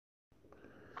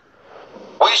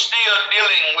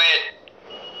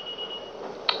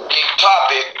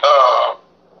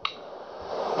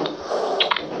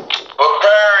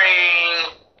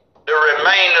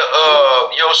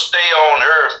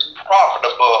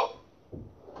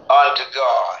unto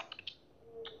God.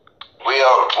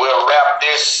 We'll wrap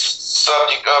this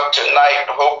subject up tonight,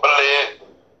 hopefully,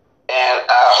 and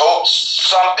I hope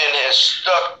something has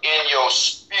stuck in your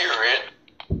spirit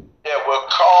that will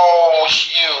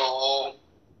cause you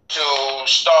to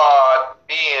start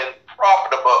being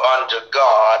profitable unto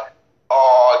God,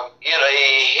 or get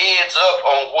a heads up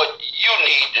on what you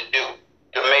need to do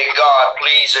to make God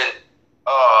pleasing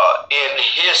in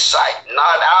His sight,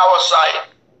 not our sight,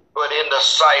 but in the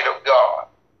sight of God.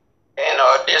 And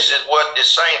this is what the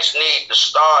saints need to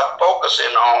start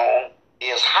focusing on,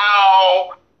 is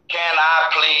how can I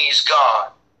please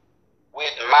God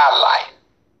with my life?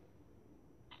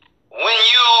 When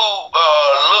you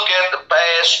look at the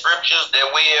past scriptures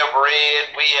that we have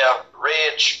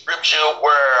read scripture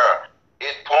where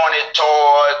it pointed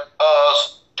toward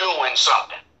us doing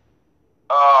something.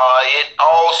 It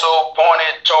also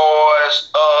pointed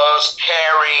towards us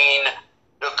carrying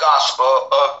the gospel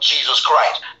of Jesus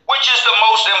Christ, which is the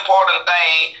most important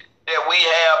thing that we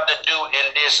have to do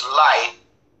in this life,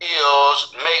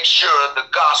 is make sure the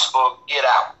gospel get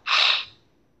out.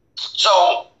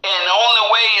 So, and the only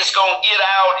way it's going to get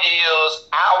out is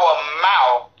our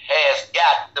mouth has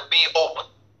got to be open.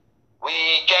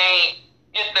 We can't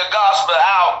get the gospel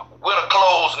out with a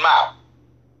closed mouth.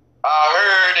 I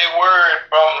heard a word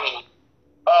from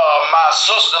my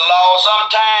sister-in-law.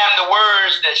 Sometimes the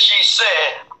words that she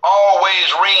said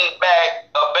always ring back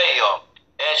a bell.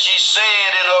 And she said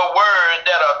in her word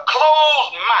that a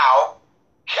closed mouth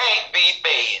can't be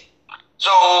fed.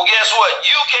 So guess what?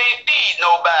 You can't feed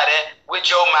nobody with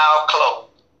your mouth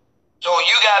closed. So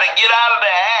you got to get out of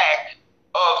the act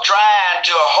of trying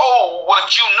to hold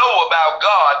what you know about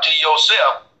God to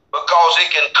yourself, because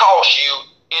it can cost you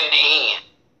in the end.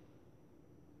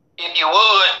 If you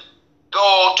would,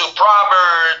 go to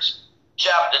Proverbs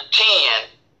chapter 10,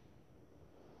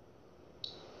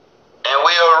 and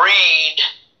we'll read.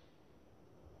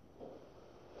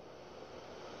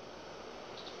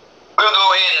 We'll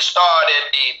go ahead and start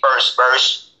at the first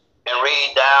verse and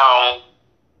read down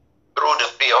through the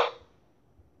 5th.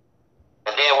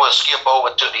 And then we'll skip over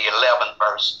to the 11th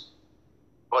verse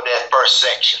for that first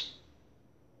section.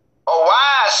 A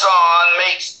wise son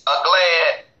makes a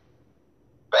glad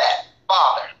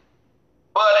father,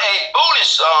 but a foolish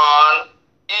son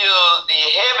is the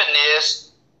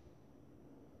heaviness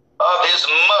of his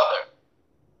mother.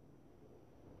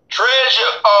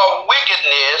 Treasure of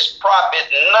wickedness profit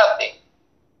nothing,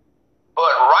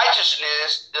 but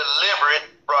righteousness delivereth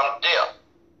from death.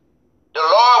 The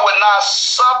Lord will not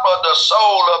suffer the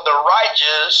soul of the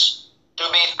righteous to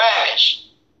be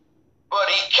famished, but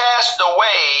he cast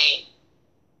away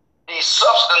the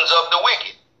substance of the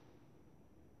wicked.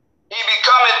 He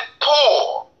becometh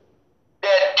poor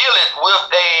that dealeth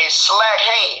with a slack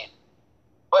hand,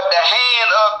 but the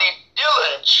hand of the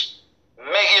diligent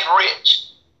maketh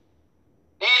rich.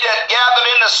 He that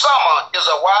gathereth in the summer is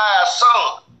a wise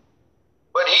son,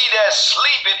 but he that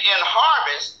sleepeth in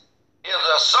harvest is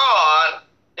a son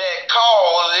that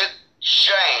causeth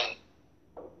shame.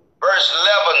 Verse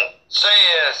 11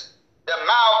 says, the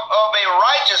mouth of a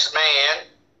righteous man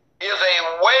is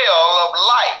a well of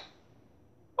life,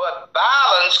 but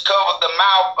violence covereth the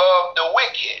mouth of the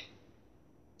wicked.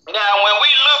 Now, when we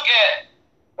look at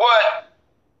what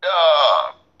the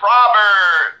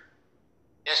proverb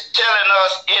is telling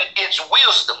us in its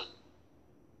wisdom,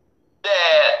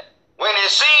 that when it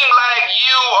seems like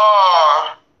you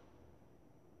are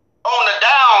on the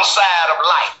downside of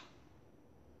life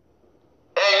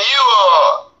and you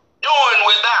are doing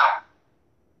without,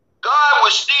 God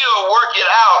will still work it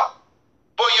out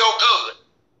for your good.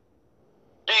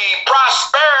 The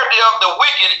prosperity of the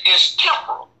wicked is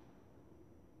temporal,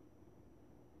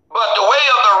 but the way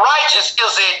of the righteous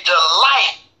is a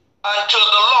delight unto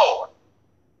the Lord.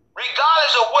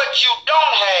 Regardless of what you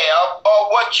don't have or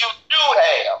what you do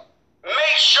have,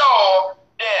 make sure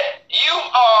that you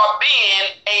are being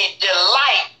a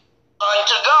delight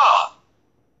unto God.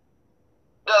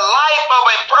 The life of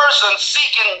a person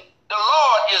seeking the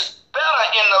Lord is better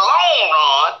in the long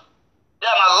run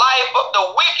than a life of the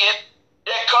wicked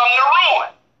that come to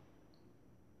ruin.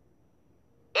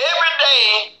 Every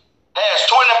day has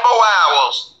 24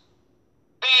 hours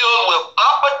filled with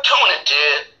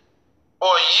opportunity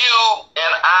for you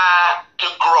and I to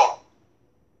grow,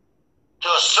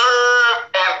 to serve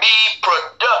and be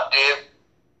productive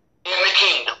in the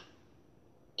kingdom.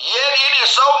 Yet it is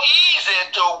so easy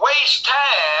to waste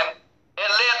time and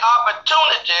let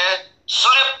opportunity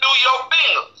slip through your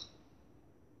fingers.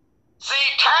 See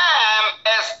time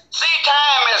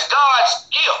as God's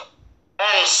gift,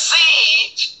 and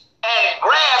seize and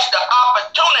grasp the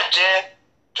opportunity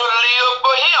to live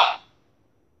for Him.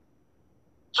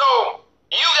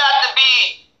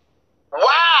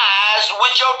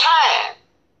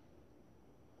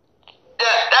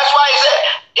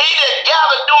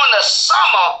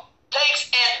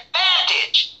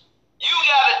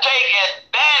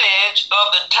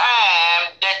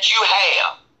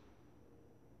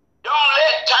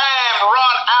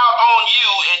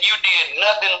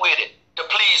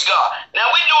 please God. Now,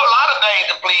 we do a lot of things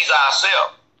to please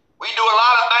ourselves. We do a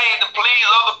lot of things to please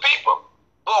other people.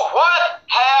 But what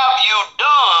have you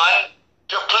done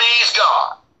to please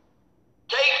God?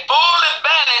 Take full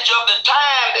advantage of the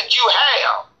time that you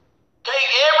have. Take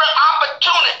every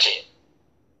opportunity.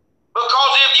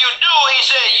 Because if you do, he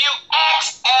said, you act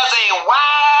as a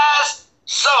wise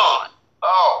son.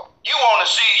 Oh, you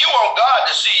want God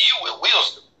to see you with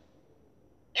wisdom.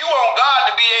 You want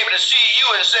God to be able to see you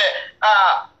and say,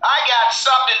 I got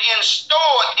something in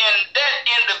store in that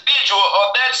individual or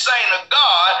that saint of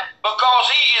God because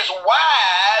he is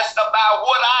wise about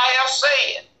what I have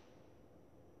said.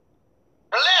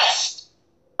 Blessed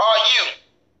are you.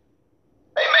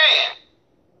 Amen.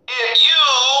 If you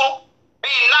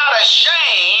be not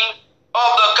ashamed of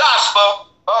the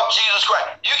gospel of Jesus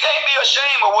Christ. You can't be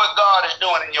ashamed of what God is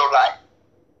doing in your life.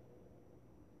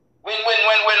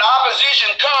 When opposition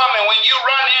comes and when you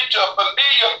run into a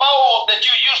familiar foe that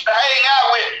you used to hang out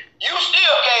with, you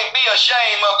still can't be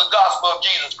ashamed of the gospel of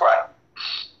Jesus Christ.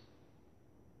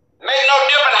 Make no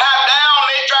difference how down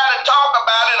they try to talk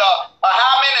about it or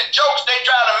how many jokes they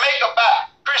try to make about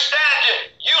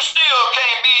Christianity, you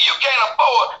can't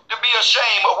afford to be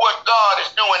ashamed of what God is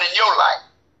doing in your life.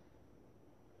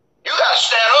 You got to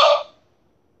stand up.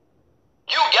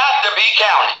 You got to be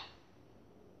counted.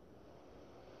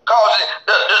 Because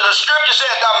the scripture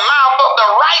says the mouth of the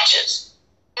righteous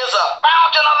is a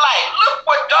fountain of life. Look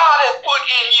what God has put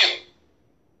in you.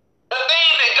 The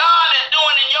thing that God is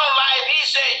doing in your life, he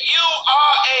said you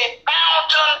are a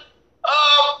fountain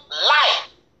of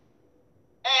life.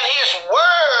 And his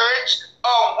words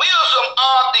of wisdom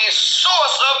are the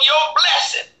source of your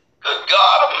blessing. Good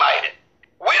God Almighty.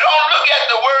 We don't look at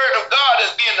the word of God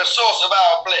as being the source of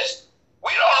our blessing. We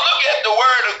don't look at the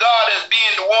word of God as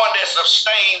being the one that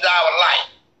sustains our life.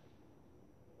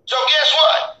 So guess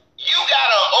what? You got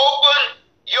to open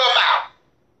your mouth.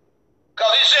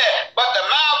 Because he said, but the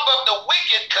mouth of the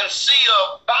wicked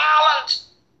conceal violence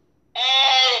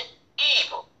and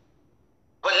evil.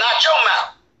 But not your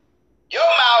mouth. Your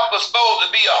mouth was supposed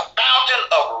to be a fountain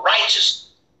of righteousness.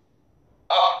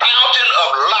 A fountain of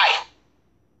life.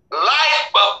 Life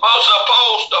was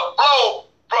supposed to flow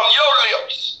from your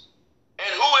lips. And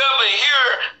whoever hear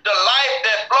the life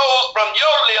that flows from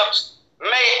your lips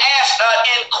may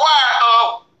inquire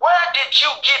of, where did you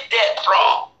get that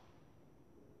from?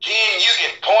 Then you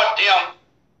can point them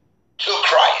to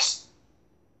Christ.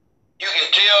 You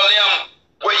can tell them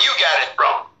where you got it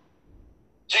from.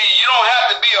 See, you don't have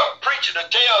to be a preacher to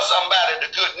tell somebody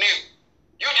the good news.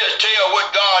 You just tell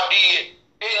what God did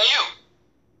in you.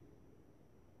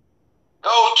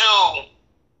 Go to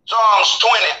Psalms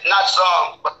 20, not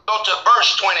Psalms, but go to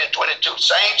verse 20 and 22,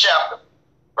 same chapter,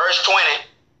 verse 20.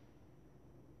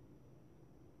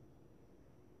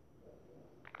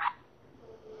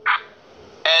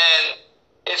 And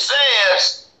it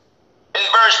says in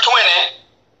verse 20,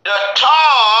 the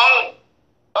tongue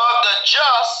of the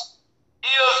just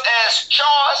is as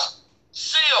choice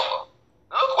silver.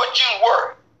 Look what you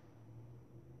were.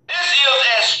 This is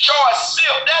as choice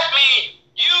silver. That means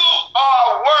you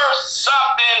are worth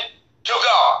something to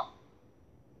God.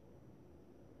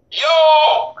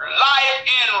 Your life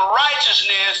in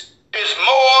righteousness is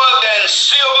more than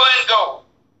silver and gold.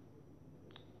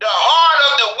 The heart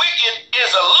of the wicked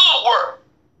is a little worth.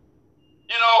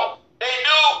 You know, they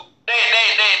do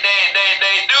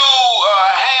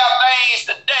have things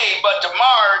today, but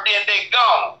tomorrow then they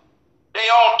gone. They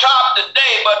on top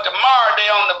today, but tomorrow they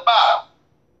on the bottom.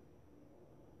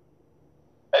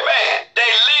 Amen.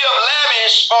 They live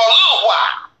lavish for a little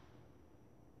while.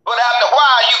 But after a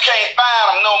while, you can't find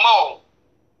them no more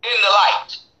in the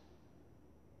light.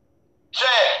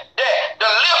 Said that the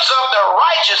lips of the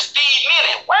righteous feed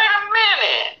many. Wait a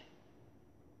minute.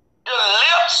 The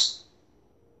lips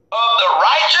of the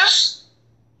righteous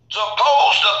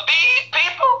supposed to feed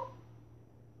people?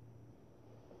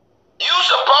 You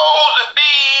supposed to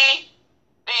be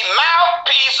the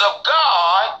mouthpiece of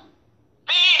God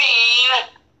feeding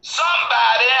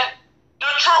somebody the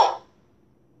truth.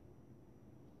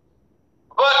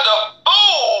 But the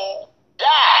fool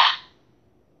died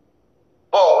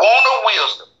for want of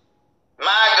wisdom.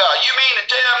 My God, you mean to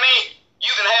tell me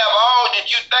you can have all that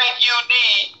you think you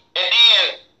need and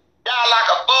then die like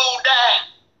a fool die?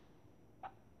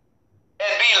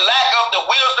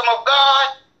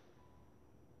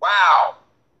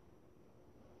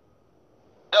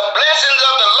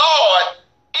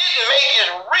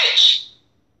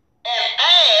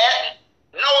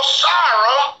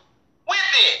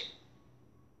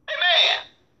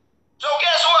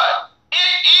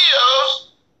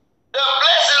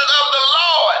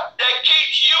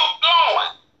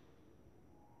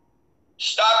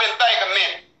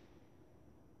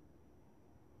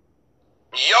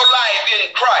 your life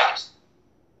in Christ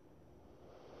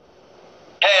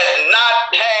has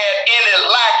not had any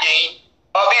lacking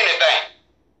of anything.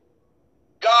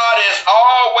 God has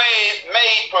always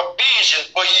made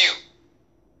provision for you.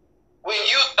 When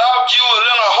you thought you were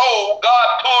in a hole, God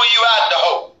pulled you out the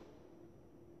hole.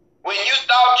 When you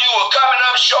thought you were coming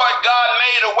up short, God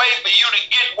made a way for you to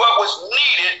get what was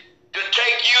needed to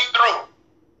take you through.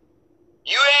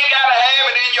 You ain't got to have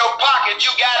it in your pocket.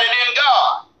 You got it in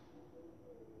God.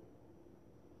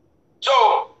 So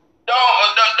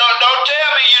don't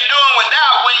tell me you're doing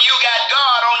without when you got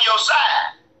God on your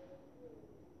side.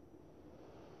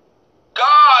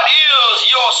 God is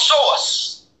your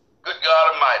source. Good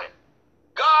God Almighty.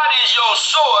 God is your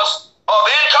source of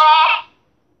income.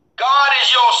 God is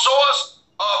your source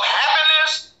of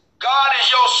happiness. God is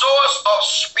your source of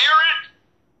spirit.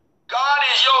 God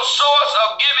is your source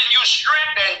of giving you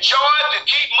strength and joy to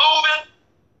keep moving.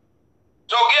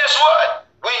 So guess what?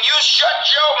 When you shut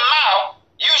your mouth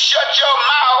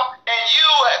and you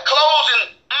are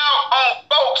closing out on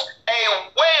folks a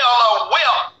well of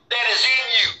wealth that is in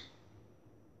you.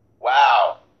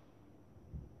 Wow.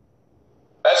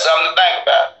 That's something to think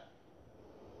about.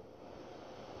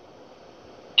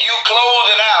 You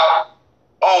closing out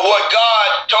on what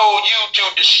God told you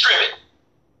to distribute.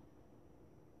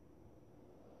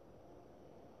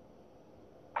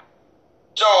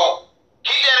 So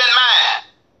keep that in mind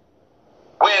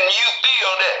when you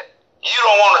feel that you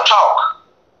don't want to talk.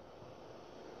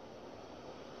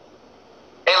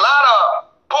 A lot of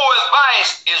poor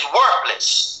advice is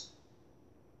worthless,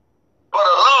 but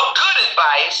a little good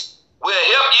advice will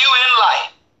help you in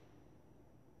life.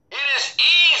 It is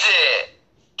easy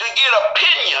to get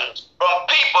opinions from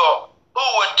people who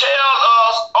would tell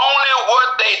us only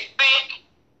what they think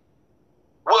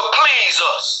will please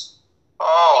us.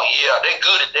 Oh yeah, they're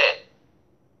good at that.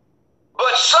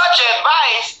 But such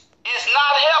advice is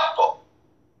not helpful.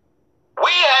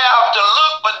 We have to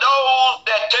look for those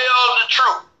that tell the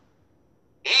truth,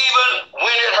 even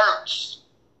when it hurts.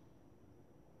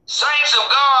 Saints of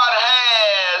God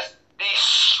has the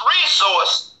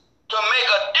resource to make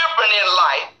a difference in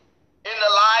life, in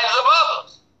the lives of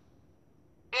others.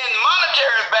 In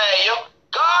monetary value,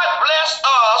 God blessed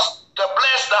us to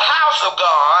bless the house of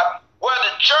God, where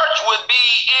the church would be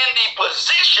in the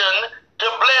position to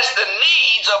bless the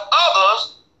needs of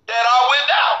others that are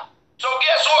without. So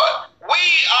guess what? We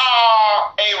are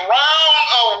a round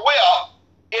of wealth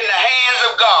in the hands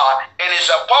of God, and it's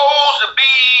supposed to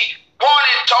be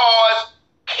pointed towards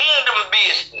kingdom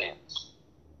business.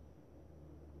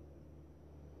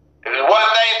 There's one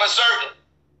thing for certain,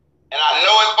 and I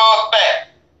know it for a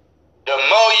fact. The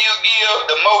more you give,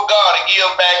 the more God will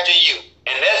give back to you.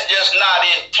 And that's just not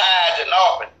in tithes and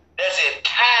offering. That's in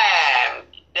time.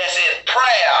 That's in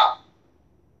prayer.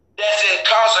 That's in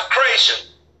consecration.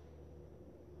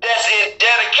 That's in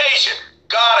dedication.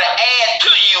 God will add to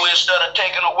you instead of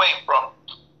taking away from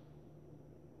you.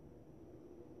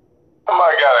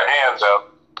 Somebody got their hands up.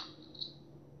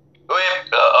 Go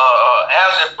ahead,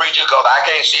 how's it, preacher? Because I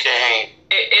can't see the hand.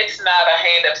 It's not a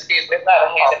hand up, excuse me. It's not a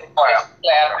hand up. It's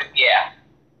clapping, yeah.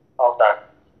 Okay.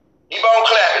 Keep on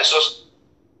clapping, sister.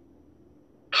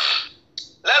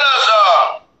 Let us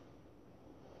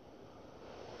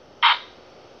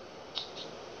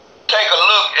take a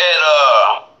look at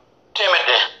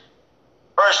Timothy,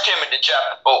 1 Timothy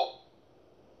chapter 4.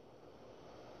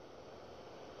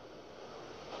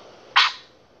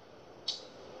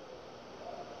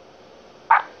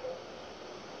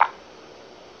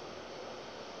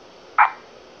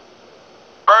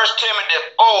 First Timothy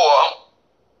 4.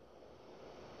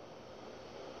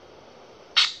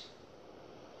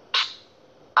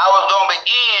 I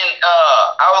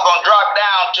was going to drop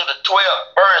down to the 12th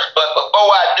verse, but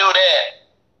before I do that,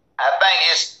 I think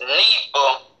it's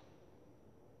needful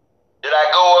that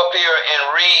I go up here and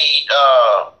read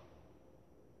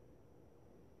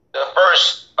the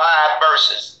first 5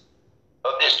 verses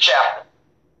of this chapter.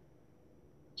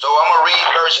 So I'm going to read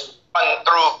verses 1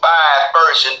 through 5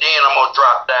 first, and then I'm going to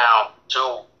drop down to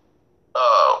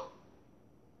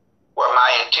where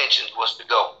my intention was to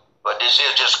go. But this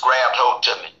here just grabbed hold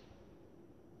to me.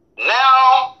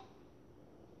 Now,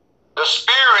 the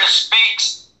Spirit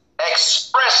speaks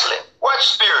expressly. What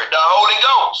Spirit? The Holy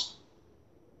Ghost.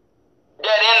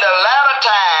 That in the latter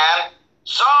time,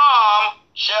 some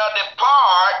shall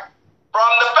depart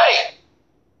from the faith.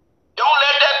 Don't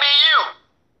let that be you.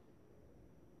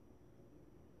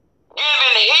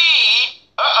 Giving heed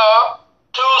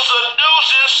to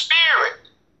seducing spirit.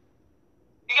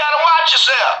 You got to watch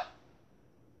yourself.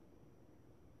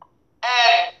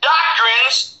 And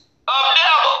doctrines of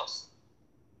devils,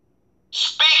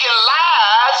 speaking lies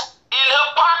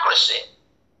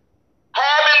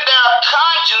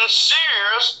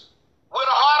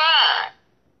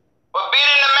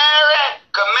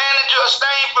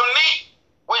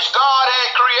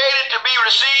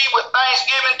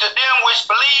to them which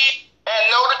believe and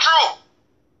know the truth.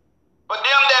 For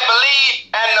them that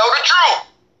believe and know the truth.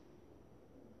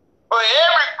 For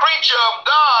every creature of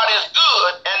God is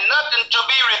good and nothing to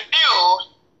be refused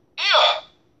if,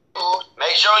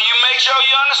 make sure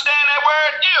you understand that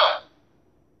word if,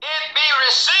 it be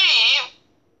received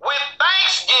with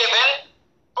thanksgiving,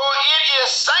 for it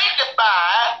is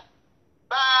sanctified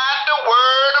by the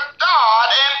word of God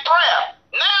and prayer.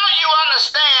 Now you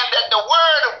understand that the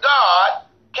word of God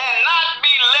cannot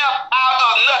be left out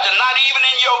of nothing, not even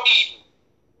in your eating.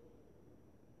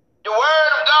 The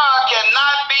word of God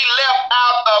cannot be left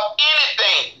out of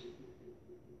anything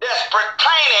that's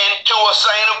pertaining to a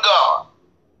saint of God.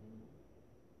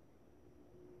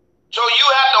 So you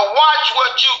have to watch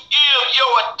what you give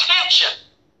your attention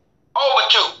over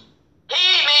to.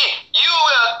 You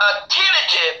are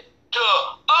attentive to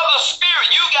other spirit.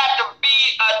 You got to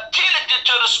be attentive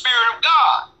to the Spirit of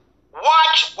God.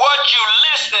 Watch what you're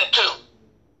listening to.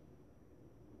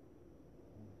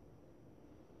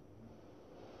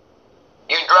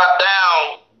 You drop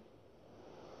down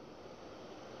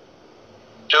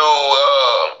to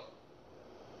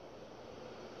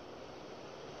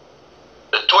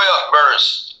the 12th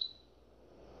verse.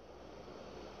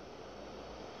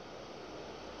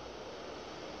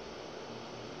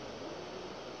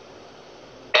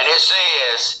 And it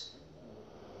says,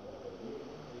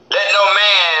 let no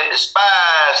man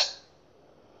despise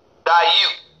thy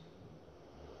youth,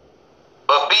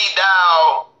 but be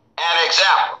thou an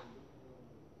example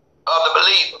of the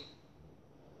believer.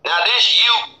 Now this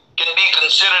youth can be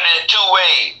considered in two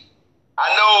ways.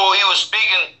 I know he was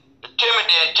speaking to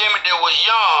Timothy, and Timothy was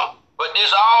young, but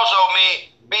this also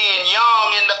means being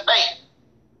young in the faith.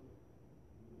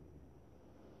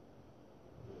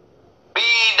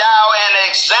 Be thou an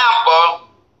example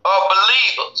of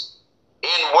believers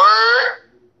in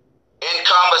word, in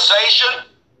conversation,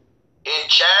 in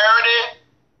charity,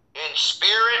 in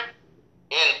spirit,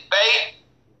 in faith,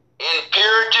 in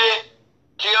purity,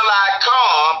 till I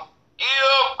come.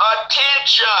 Give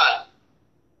attention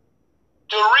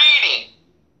to reading,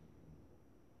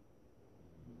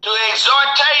 to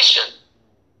exhortation,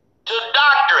 to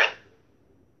doctrine.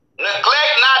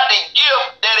 Neglect not the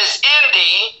gift that is in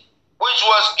thee, which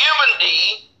was given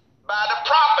thee by the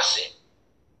prophecy,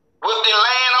 with the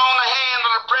laying on the hand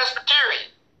of the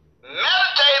presbyterian.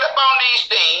 Meditate upon these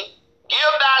things,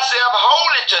 give thyself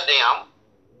wholly to them,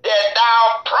 that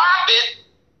thou profiting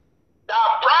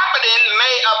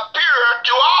may appear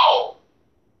to all.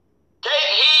 Take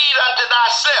heed unto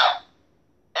thyself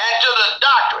and to the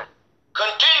doctrine.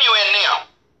 Continue in them.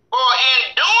 For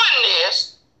in doing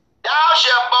this, thou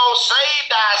shalt both save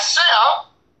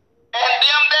thyself and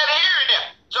them that hear them.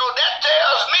 So that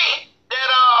tells me that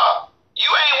you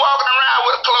ain't walking around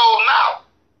with a closed mouth.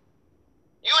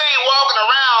 You ain't walking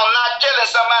around not telling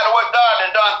somebody what God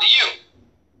has done to you.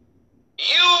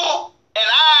 You and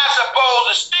I are supposed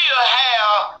to still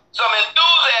have some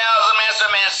enthusiasm and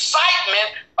some excitement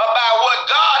about what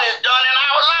God has done in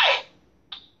our life.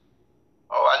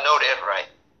 Oh, I know that's right.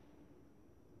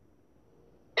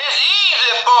 It's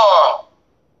easy for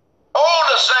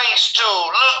older saints to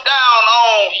look down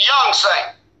on young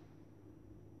saints.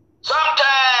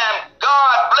 Sometimes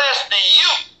God bless the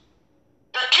youth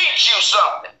to teach you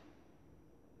something.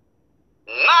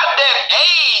 Not that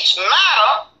age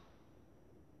matter,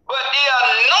 but the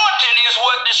anointing is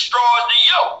what destroys the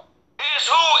yoke. It's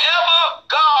whoever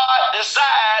God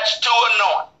decides to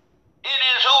anoint. It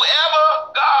is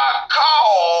whoever God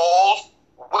calls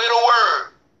with a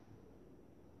word.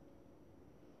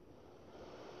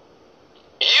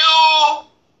 You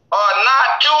are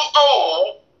not too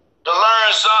old to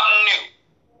learn something new.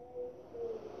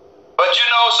 But you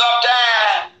know,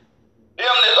 sometimes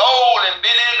them that's old and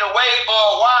been in the way for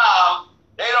a while,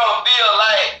 they don't feel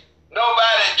like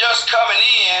nobody just coming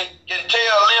in can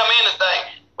tell them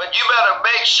anything. But you better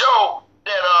make sure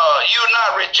that you're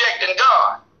not rejecting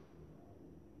God.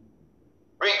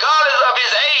 Regardless of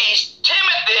his age,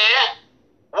 Timothy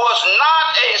was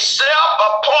not a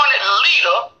self-appointed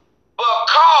leader, but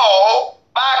called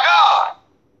by God.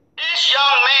 This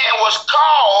young man was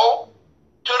called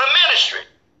to the ministry.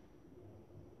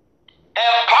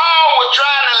 And Paul was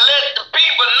trying to let the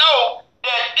people know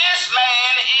that this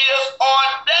man is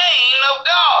ordained of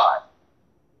God.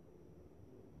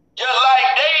 Just like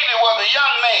David was a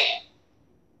young man.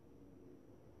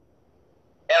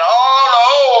 And all the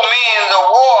old men of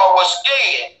war were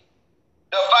scared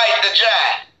to fight the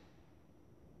giant.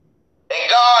 And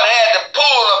God had to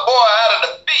pull the boy out of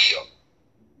the field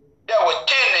that was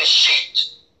tending sheep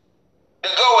to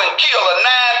go and kill a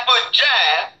 9-foot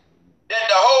giant that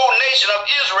the whole nation of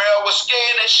Israel was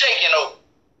scared and shaking over.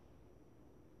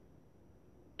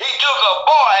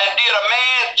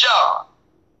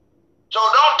 So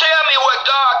don't tell me what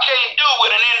God can't do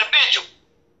with an individual.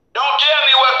 Don't tell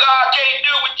me what God can't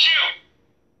do with you.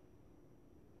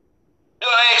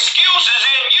 The excuse is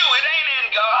in you. It ain't in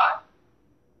God.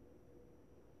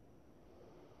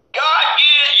 God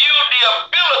gives you the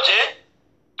ability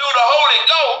through the Holy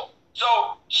Ghost. So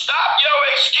stop your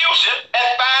excuses and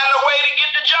find a way to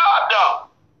get the job done.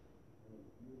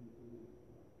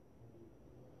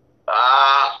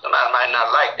 Somebody might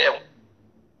not like that one.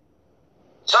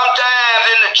 Sometimes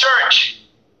in the church,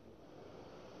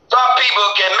 some people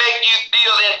can make you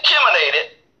feel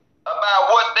intimidated about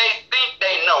what they think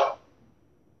they know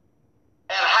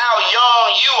and how young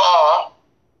you are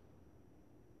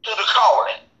to the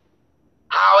calling.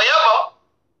 However,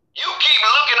 you keep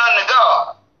looking unto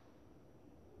God.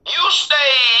 You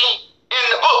stay in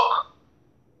the book.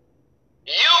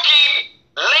 You keep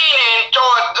leaning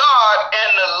toward God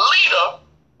and the leader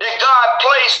that God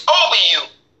placed over you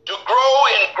to grow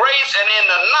in grace and in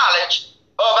the knowledge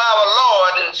of our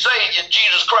Lord and Savior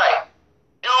Jesus Christ.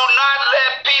 Do not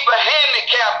let people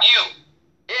handicap you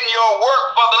in your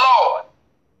work for the Lord.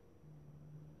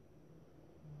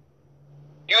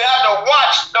 You have to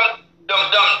watch them,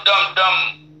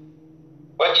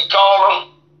 what you call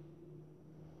them?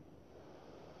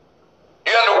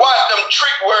 You have to watch them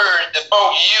trick words that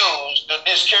folks use to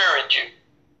discourage you.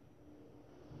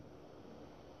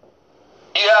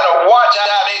 You have to watch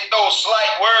how they throw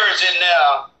slight words in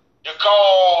there to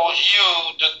cause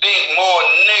you to think more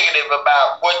negative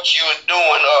about what you're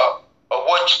doing or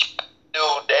what you do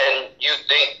than you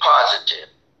think positive.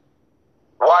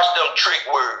 Watch them trick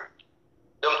words,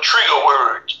 them trigger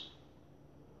words.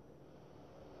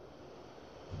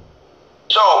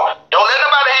 So don't let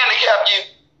nobody handicap you.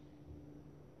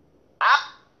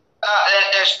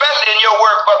 Especially in your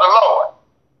work for the Lord.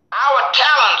 Our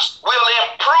talents will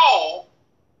improve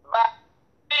by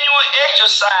continual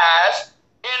exercise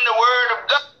in the Word of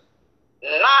God,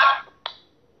 not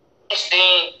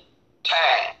wasting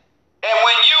time. And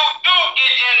when you do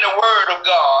get in the Word of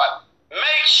God,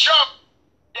 make sure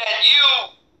that you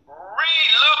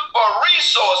look for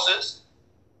resources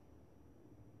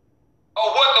of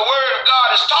what the Word of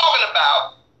God is talking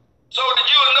about so that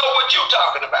you'll know what you're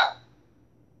talking about.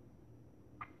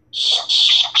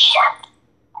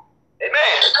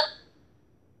 Amen.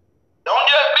 Don't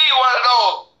just be one of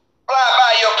those fly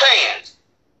by your pants.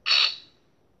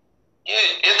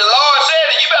 If the Lord said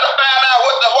it, you better find out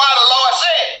why the Lord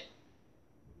said it.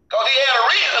 Because he had a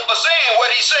reason for saying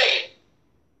what he said.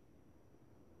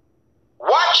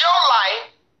 Watch your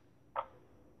life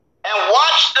and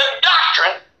watch the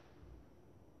doctrine,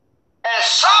 and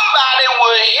somebody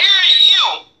will hear you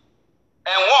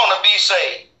and want to be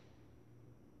saved.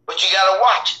 But you got to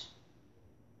watch it.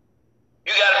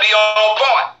 You got to be on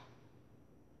point.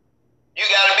 You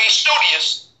got to be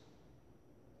studious.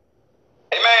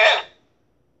 Amen.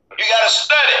 You got to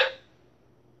study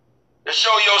to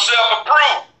show yourself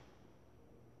approved.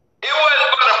 It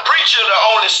wasn't for the preacher to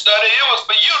only study. It was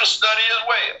for you to study as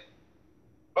well.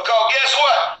 Because guess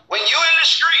what? When you in the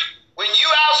street, when you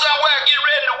out somewhere getting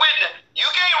ready to witness, you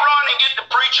can't run and get the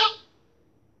preacher.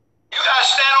 You got to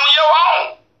stand on your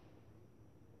own.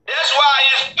 That's why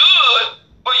it's good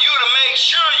for you to make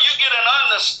sure you get an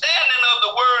understanding of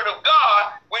the Word of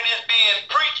God when it's being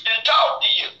preached and taught to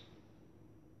you.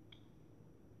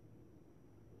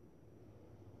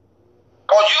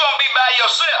 Because you're going to be by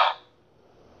yourself.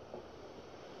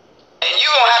 And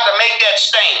you're going to have to make that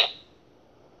stand.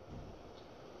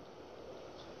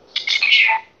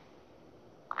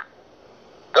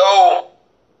 Go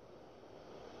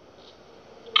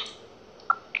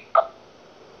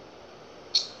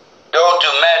to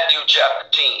Matthew chapter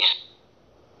 10.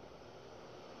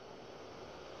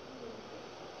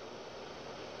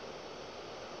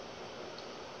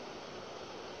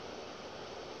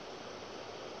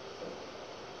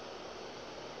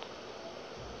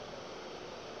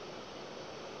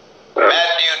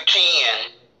 Matthew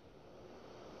 10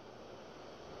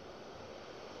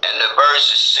 and the verse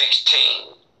is 16.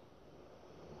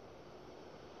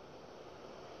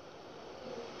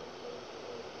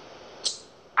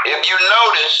 If you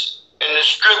notice in the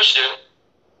scripture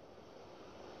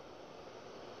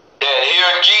that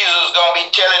here Jesus is going to be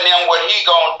telling them what he's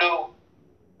going to do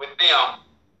with them.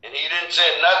 And he didn't say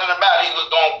nothing about he was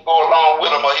going to go along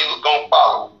with them or he was going to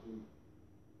follow.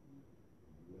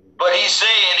 But he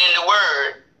said in the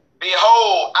word,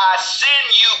 behold, I send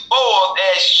you forth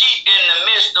as sheep in the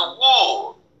midst of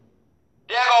wolves.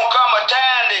 There's going to come a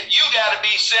time that you got to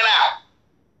be sent out.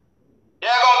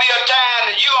 There's going to be a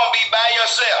time that you're going to be by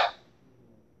yourself.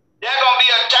 There's going to be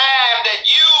a time that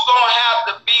you're going to have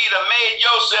to be to make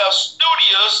yourself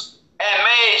studious and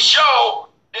make sure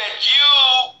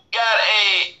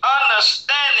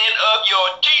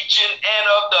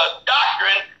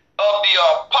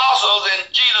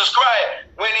right.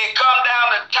 When it come down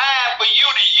to time for you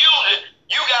to use it,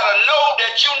 you got to know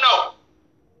that you know.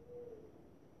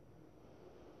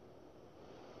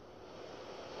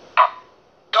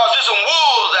 Because there's some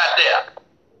wolves out there.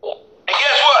 And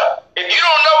guess what? If you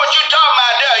don't know what you're talking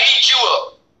about, they'll eat you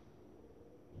up.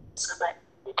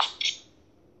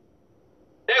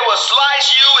 They will slice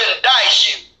you and dice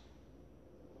you.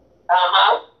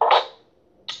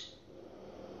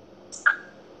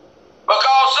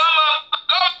 Because some of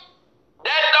them,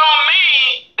 that don't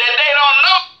mean that they don't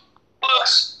know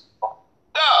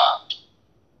God.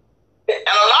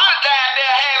 And a lot of times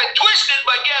they'll have it twisted,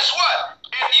 but guess what?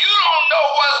 If you don't know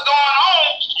what's going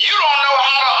on, you don't know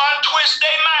how to untwist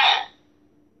their mind.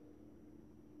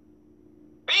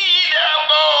 Be ye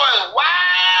therefore as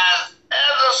wise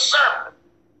as a serpent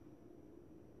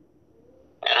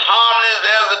and harmless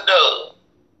as a dove.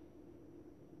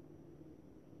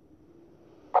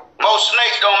 Most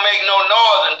snakes don't make no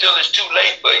noise until it's too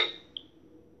late for you.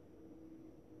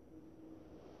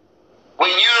 When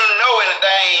you don't know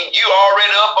anything, you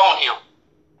already up on him.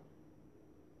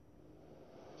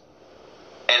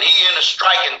 And he in a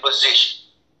striking position.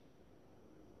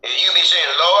 And you be saying,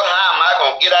 Lord, how am I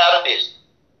going to get out of this?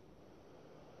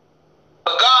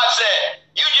 But God said,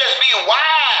 you just be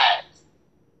wise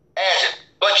as it,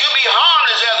 but you be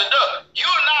harmless as a dove.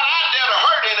 You're not out there to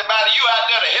hurt anybody. You're out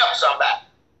there to help somebody.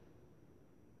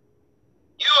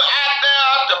 You're out there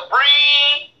to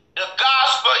bring the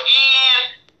gospel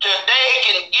in till they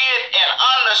can get an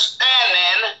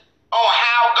understanding on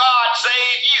how God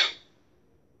saved you.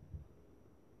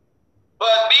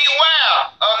 But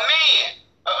beware of men.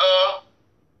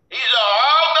 He said,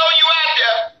 although you out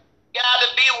there, you got to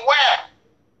beware.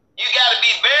 You got to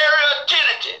be very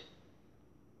attentive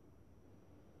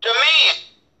to men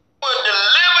who will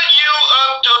deliver you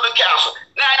up to the council.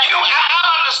 Now, I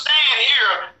understand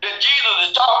here that Jesus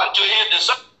is talking to his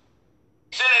disciples,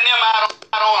 sending them out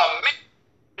on a mission.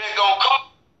 They're going to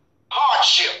cause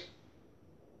hardship.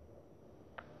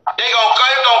 They're going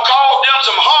to cause them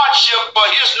some hardship for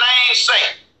his name's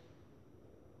sake.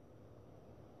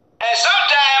 And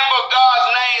sometimes for God's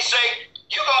name's sake,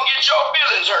 you're going to get your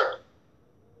feelings hurt.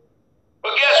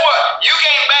 But guess what? You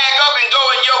can't back up and go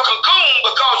in your cocoon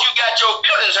because you got your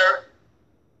feelings hurt.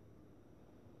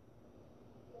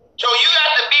 So you got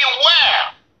to be aware,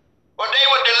 or they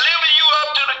will deliver you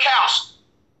up to the council.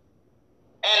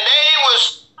 And they will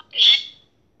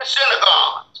the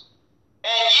synagogues.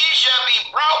 And ye shall be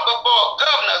brought before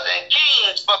governors and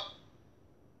kings for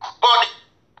the money.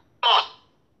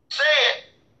 Said,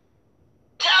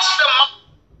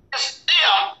 testimony is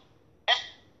them and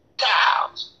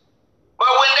Gentiles.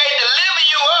 But when they deliver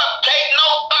you up, take no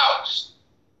thoughts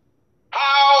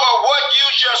how or what you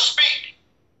shall speak.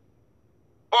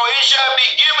 For it shall be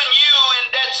given you in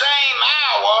that same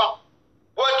hour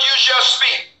what you shall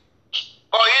speak.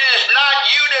 For it is not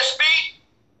you that speak,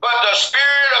 but the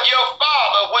Spirit of your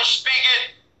Father which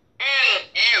speaketh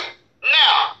in you.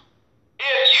 Now,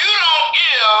 if you don't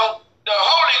give the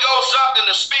Holy Ghost something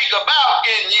to speak about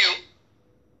in you,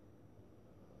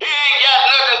 he ain't got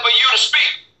nothing for you to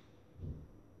speak.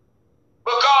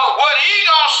 Because what he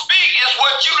gonna speak is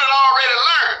what you done already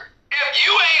learned. If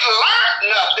you ain't learned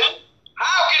nothing,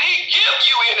 how can he give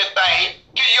you anything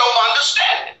to your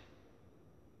understanding?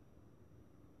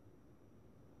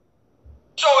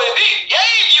 So if he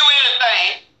gave you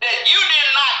anything that you did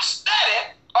not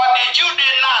study, or that you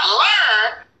did not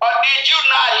learn, or did you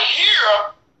not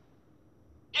hear,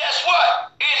 guess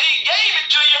what? If he gave it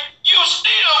to you, you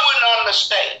still wouldn't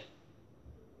understand.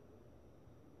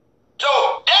 So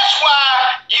that's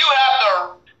why you have to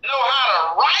know how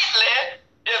to rightly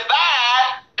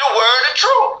divide the word of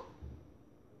truth.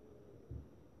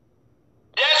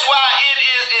 That's why it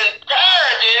is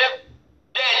imperative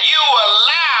that you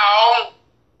allow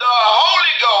the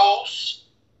Holy Ghost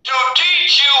to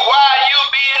teach you while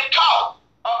you're being taught.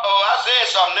 I said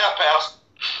something there, Pastor.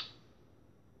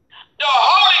 The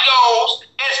Holy Ghost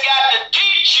has got to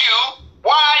teach you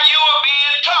while you are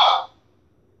being taught.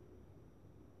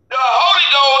 The Holy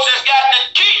Ghost has got to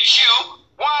teach you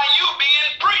while you're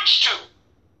being preached to.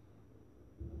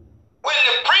 When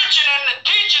the preaching and the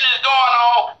teaching is going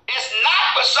on, it's not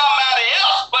for somebody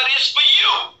else, but it's for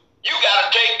you. You got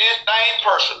to take this thing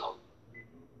personal.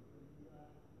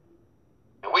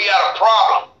 And we got a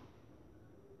problem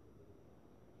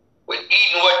with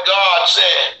eating what God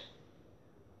said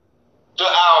to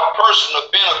our personal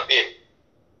benefit.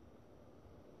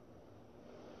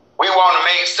 We want to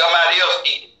make somebody else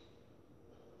eat it.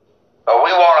 Or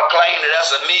we want to claim that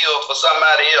that's a meal for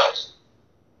somebody else.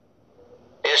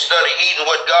 Instead of eating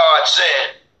what God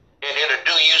said, and it'll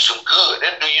do you some good.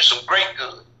 It'll do you some great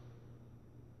good.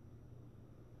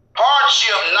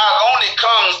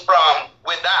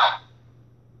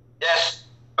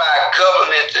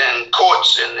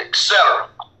 etc.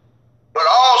 But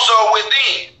also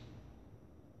within.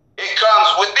 It comes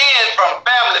within from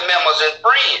family members and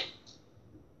friends.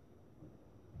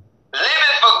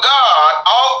 Living for God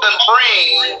often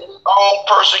brings on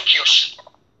persecution.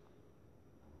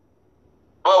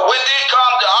 But with it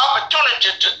comes the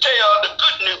opportunity to tell the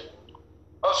good news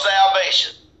of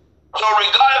salvation. So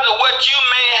regardless of what you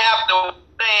may have to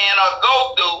stand or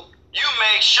go through, you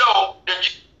make sure that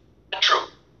you know the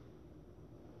truth.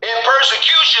 In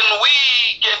persecution, we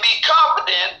can be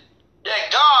confident that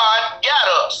God got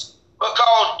us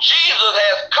because Jesus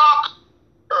has conquered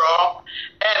the world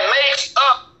and makes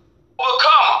us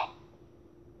overcome.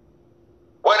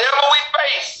 Whatever we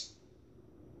face,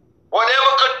 whatever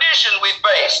condition we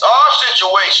face or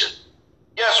situation,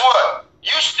 guess what?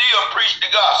 You still preach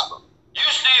the gospel. You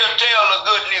still tell the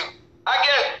good news. I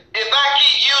guess if I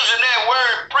keep using that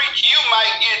word preach, you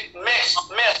might get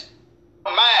messed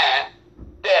mind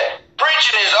that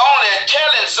preaching is only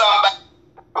telling somebody.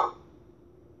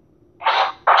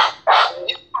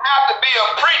 You don't have to be a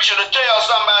preacher to tell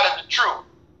somebody the truth.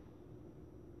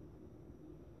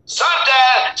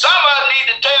 Sometimes some of us need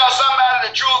to tell somebody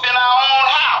the truth in our own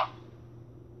house,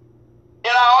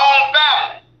 in our own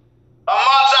family,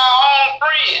 amongst our own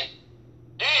friends.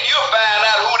 Then you'll find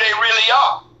out who they really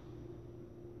are.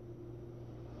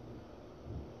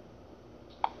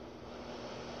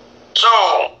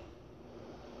 So,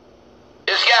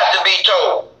 it's got to be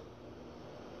told.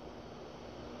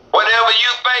 Whatever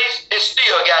you face, it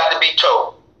still got to be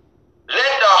told.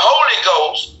 Let the Holy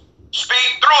Ghost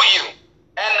speak through you.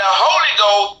 And the Holy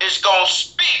Ghost is going to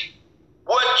speak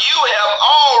what you have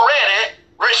already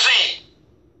received.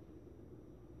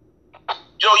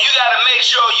 So you got to make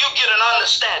sure you get an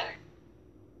understanding.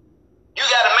 You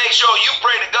got to make sure you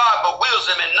pray to God for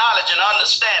wisdom and knowledge and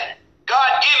understanding.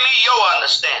 God, give me your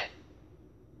understanding.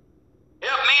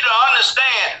 Help me to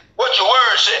understand what your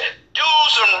word said. Do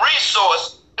some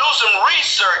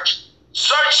research,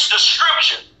 search the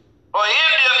scripture. For in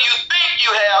them you think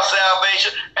you have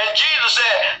salvation. And Jesus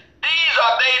said, these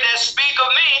are they that speak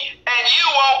of me, and you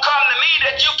won't come to me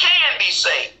that you can be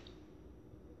saved.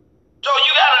 So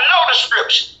you got to know the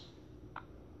scripture.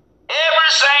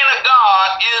 Every saint of God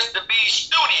is to be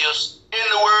studious in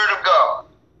the word of God.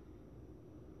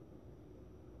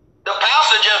 The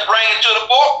pastor just bring it to the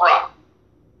forefront.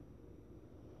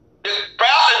 The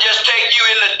pastor just take you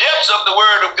in the depths of the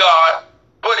word of God,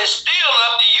 but it's still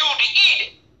up to you to eat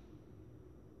it.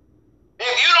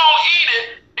 If you don't eat it,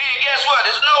 then guess what?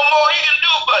 There's no more he can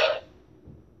do for you.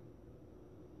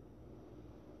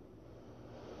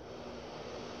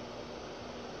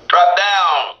 Drop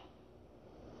down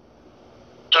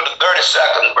to the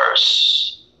 32nd verse.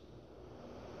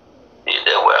 Is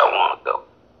that where I want to go?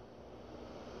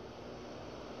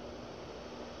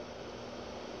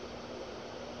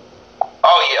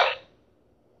 Oh, yeah.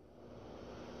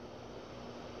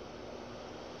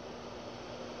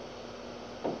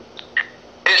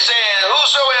 It says,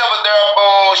 whosoever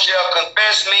therefore shall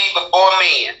confess me before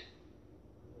men,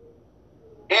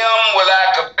 him will I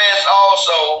confess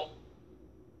also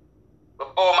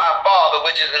before my Father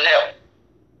which is in heaven.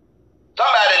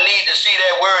 Somebody need to see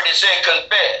that word that said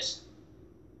confess.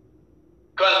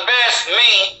 Confess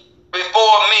me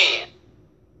before men.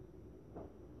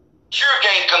 Sure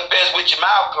can't confess with your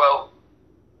mouth closed.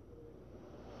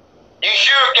 You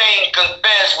sure can't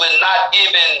confess with not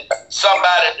giving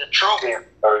somebody the truth.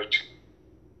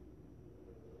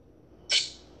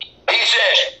 He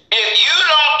said, if you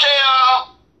don't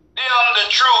tell them the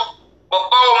truth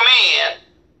before men,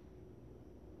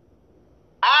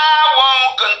 I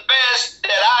won't confess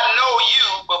that I know you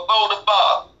before the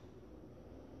Father.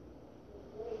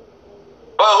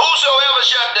 But whosoever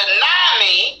shall deny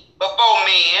me before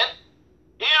men,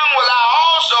 him will I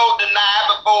also deny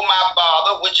before my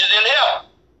Father which is in heaven.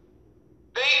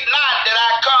 Think not that I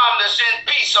come to send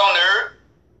peace on earth.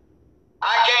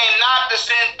 I came not to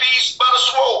send peace but a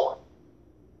sword.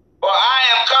 For I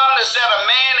am come to set a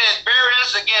man at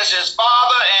variance against his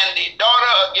father, and the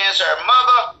daughter against her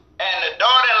mother, and the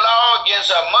daughter-in-law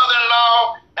against her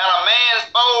mother-in-law, and a man's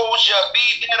foe shall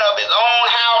be that of his own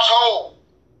household.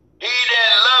 He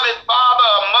that loveth father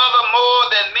or mother more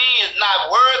than me is not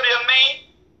worthy of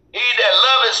me. He that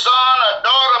loveth son or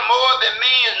daughter more than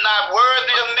me is not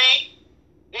worthy of me.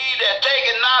 He that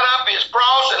taketh not up his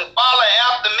cross and followeth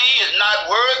after me is not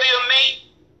worthy of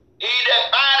me. He that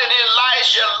findeth his life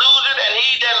shall lose it, and he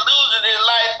that loseth his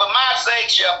life for my sake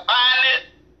shall find it.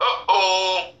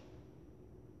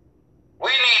 We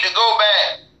need to go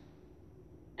back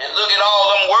and look at all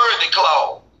them worthy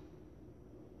clauses.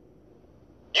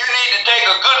 You need to take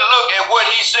a good look at what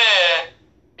he said.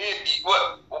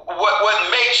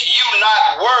 What makes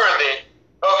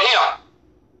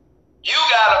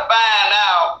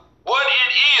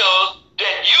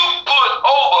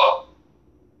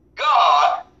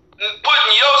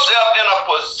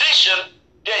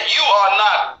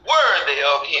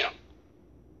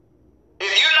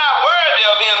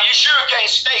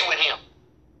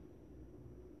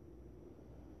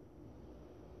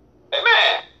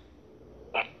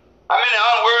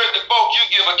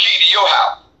key to your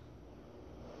house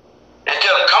and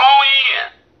tell them, come on in.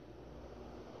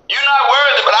 You're not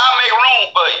worthy, but I'll make room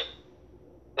for you.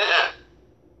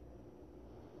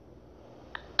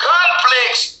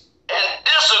 Conflicts and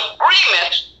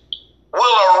disagreements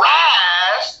will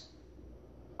arise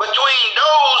between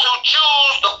those who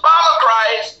choose to follow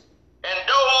Christ and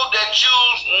those that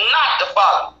choose not to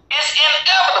follow. It's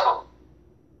inevitable.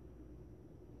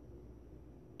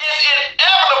 It's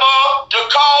inevitable to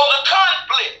cause a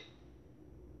conflict.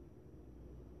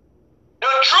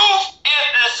 The truth is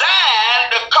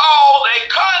designed to cause a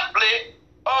conflict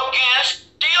against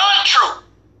the untruth.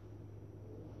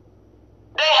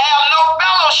 They have no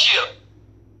fellowship.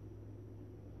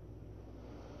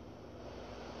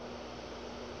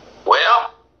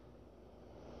 Well,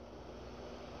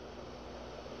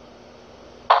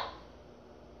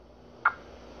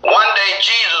 one day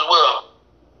Jesus will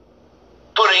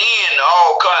put an end to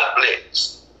all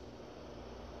conflicts.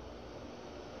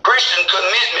 Christian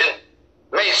commitment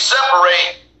may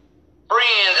separate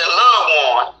friends and loved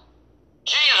ones.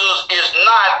 Jesus is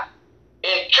not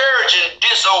encouraging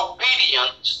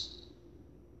disobedience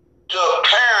to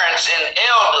parents and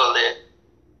elderly,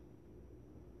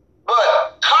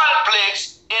 but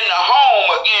conflicts in the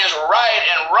home against right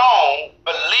and wrong,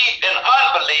 belief and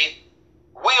unbelief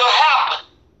will happen.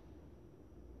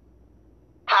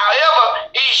 However,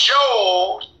 he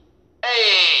shows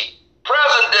a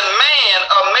present demand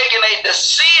of making a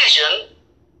decision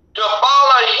to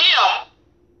follow him,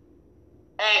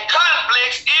 and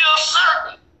conflicts is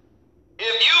certain.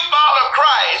 If you follow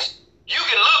Christ, you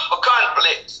can look for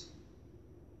conflicts.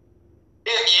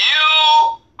 If you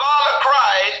follow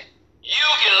Christ, you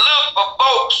can look for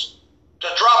folks to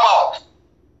drop off.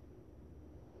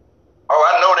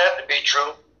 Oh, I know that to be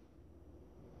true.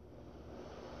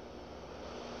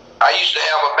 I used to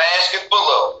have a basket full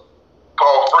of them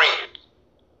called friends.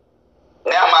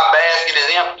 Now my basket is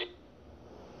empty.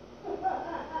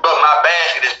 But my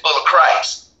basket is full of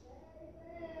Christ.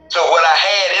 So what I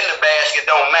had in the basket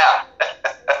don't matter.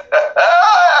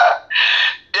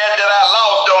 that I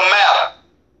lost don't matter.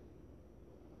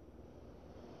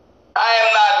 I am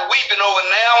not weeping over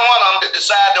now one of them that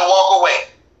decided to walk away.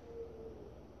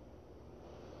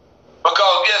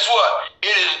 Because guess what?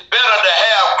 It is better to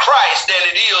have Christ than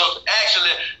it is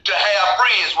actually to have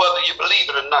friends, whether you believe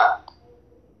it or not.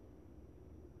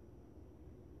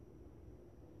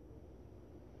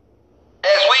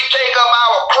 As we take up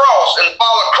our cross and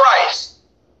follow Christ,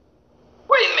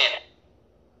 wait a minute.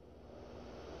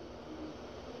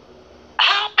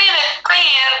 How many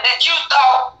friends did you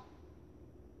thought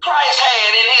Christ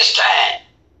had in his time?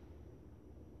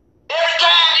 Every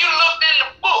time you looked in the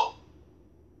book,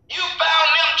 you found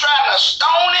them trying to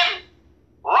stone him,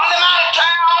 run him out of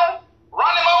town,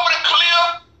 run him over the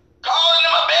cliff, calling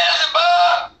him a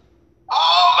Beelzebub,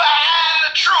 all behind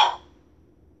the truth.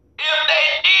 If they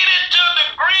did it to the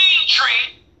green tree,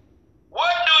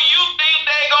 what do you think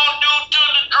they gonna do to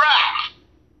the dry?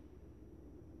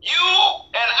 You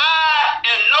and I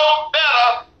is no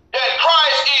better than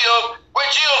Christ is,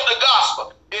 which is the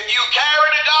gospel. If you carry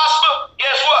the gospel,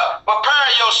 guess what? Prepare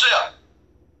yourself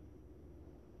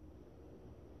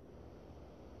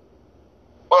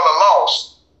for the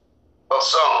loss of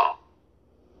some.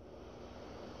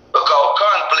 Because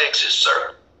conflicts is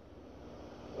certain.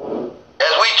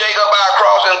 As we take up our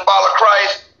cross and follow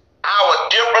Christ, our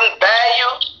different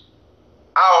values,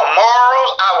 our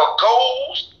morals, our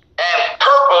goals, and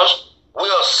purpose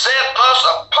will set us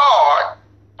apart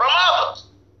from others.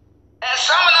 And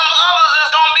some of them others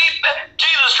is going to be,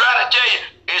 Jesus trying to tell you,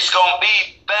 it's going to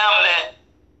be family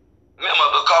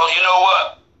members, because you know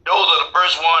what? Those are the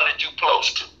first ones that you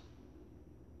close to.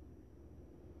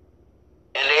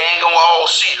 And they ain't going to all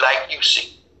see like you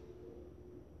see.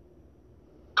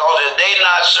 Because if they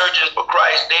not searching for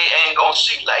Christ, they ain't going to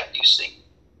see like you see.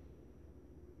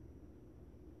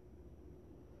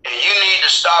 And you need to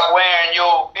stop wearing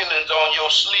your feelings on your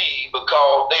sleeve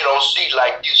because they don't see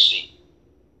like you see.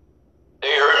 They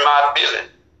hurt my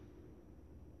feelings.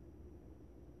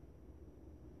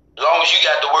 As long as you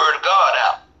got the word of God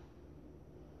out.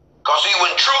 Because see,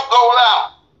 when truth goes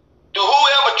out, to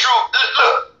whoever truth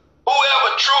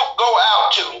go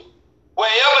out to,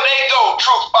 wherever they go,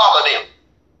 truth follow them.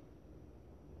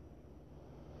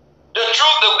 The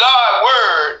truth of God's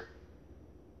word,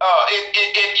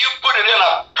 if you put it in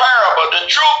a parable, the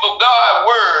truth of God's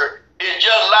word is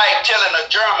just like telling a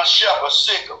German shepherd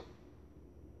sickle.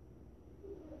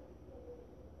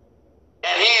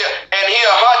 And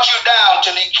he'll hunt you down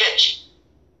till he catch you.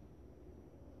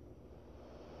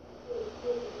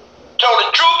 So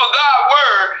the truth of God's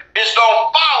word is going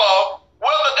to follow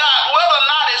whether or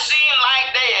not it seems like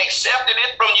they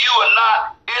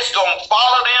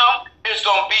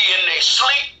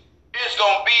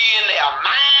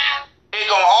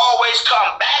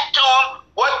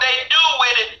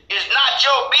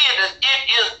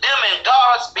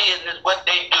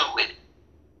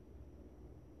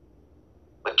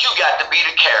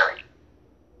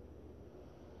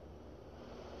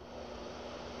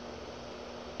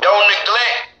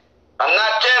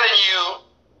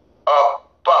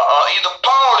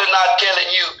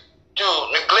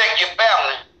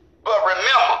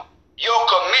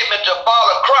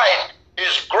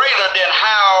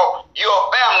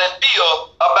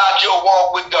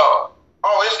walk with God.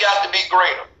 Oh, it's got to be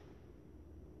greater.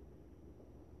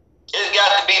 It's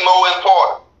got to be more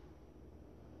important.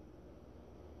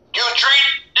 You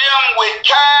treat them with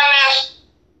kindness,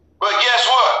 but guess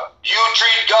what? You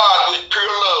treat God with pure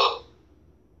love.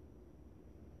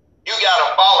 You got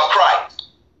to follow Christ.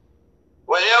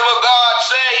 Whatever God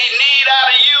said he need out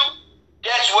of you,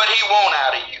 that's what he want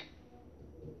out of you.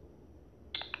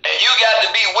 And you got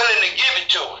to be willing to give it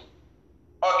to him.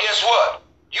 Or guess what?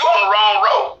 You're on the wrong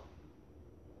road.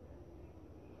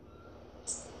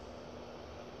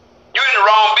 You're in the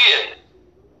wrong business.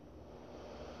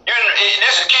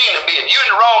 This is kingdom business. You're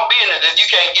in the wrong business if you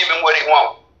can't give him what he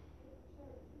wants.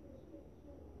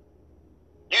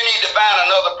 You need to find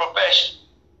another profession.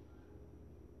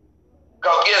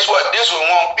 Because guess what? This one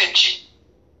won't fit you.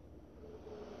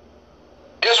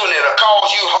 This one that'll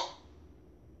cause you harm.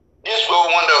 This one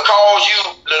that'll cause you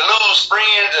to lose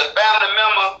friends and family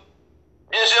members.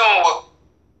 This one will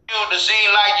you to seem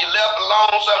like you left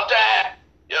alone sometimes.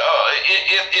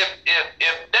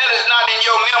 If that is not in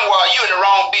your memoir, you're in the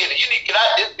wrong business. You need to get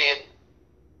out this business.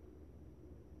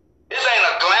 This ain't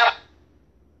a glamour.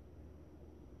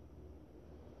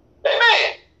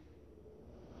 Amen.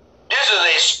 This is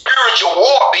a spiritual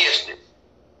war business.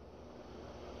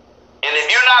 And if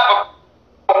you're not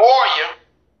a warrior,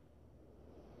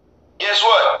 guess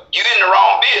what? You're in the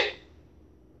wrong business.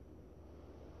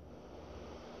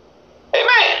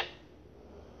 Amen.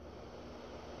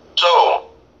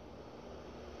 So,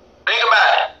 think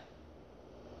about it.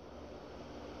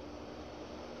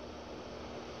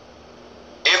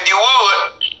 If you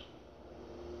would,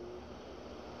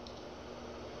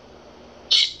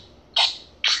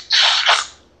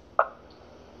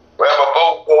 well,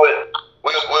 before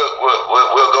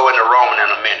we'll go into Romans in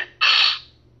a minute.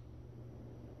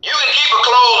 You can keep a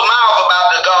closed mouth about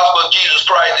the gospel of Jesus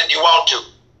Christ if you want to.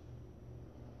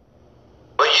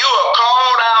 But you are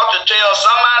called out to tell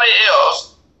somebody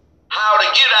else how to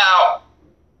get out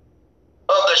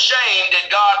of the shame that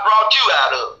God brought you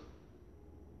out of.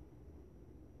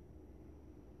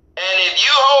 And if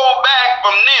you hold back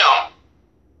from them,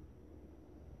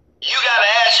 you got to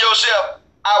ask yourself,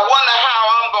 I wonder how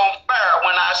I'm going to fare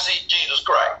when I see Jesus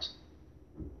Christ.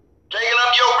 Taking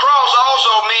up your cross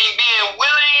also means being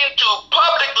willing to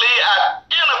publicly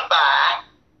identify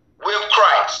with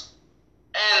Christ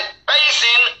and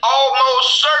facing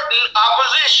almost certain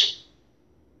opposition,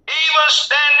 even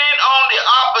standing on the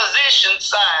opposition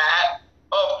side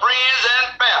of friends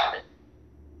and family.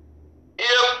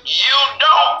 If you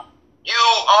don't, you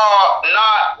are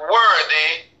not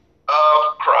worthy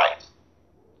of Christ.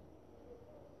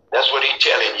 That's what he's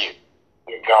telling you.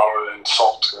 God would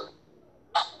insult him.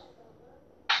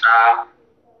 I'm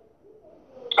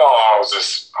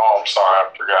sorry,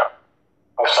 I forgot.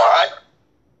 I'm sorry.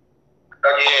 I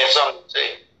thought you had something to say.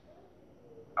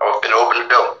 I was going to open the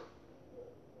door.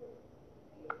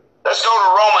 Let's go to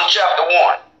Romans chapter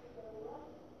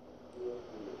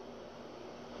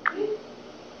 1.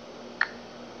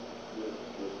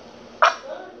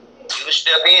 You can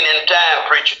step in time,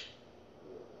 preacher.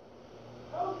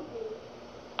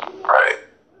 Right.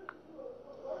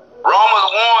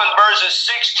 Romans 1 verses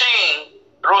 16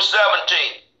 through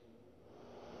 17.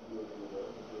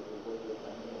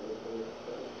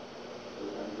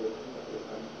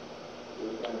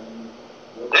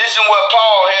 Listen what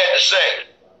Paul had to say.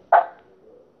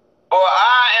 For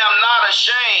I am not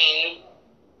ashamed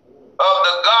of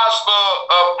the gospel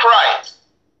of Christ.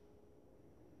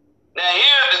 Now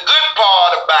here's the good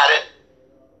part about it.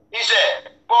 He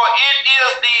said, for it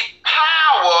is the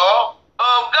power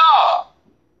of God.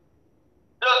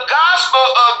 The gospel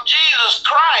of Jesus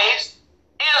Christ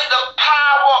is the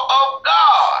power of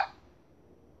God.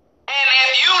 And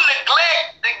if you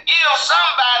neglect to give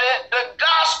somebody the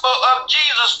gospel of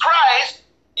Jesus Christ,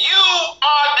 you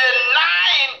are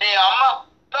denying them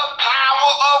the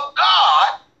power of God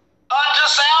unto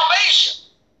salvation.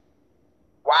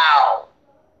 Wow.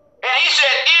 And he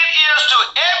said, it is to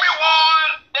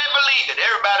everyone that believeth.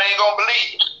 Everybody ain't going to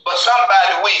believe, but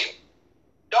somebody will.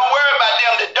 Don't worry about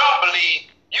them that don't believe.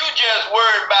 You just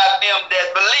worry about them that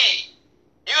believe.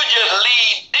 You just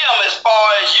lead them as far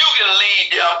as you can lead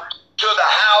them to the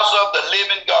house of the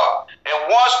living God. And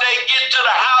once they get to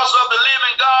the house of the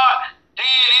living God,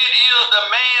 then it is the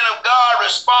man of God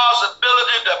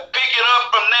responsibility to pick it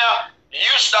up from there.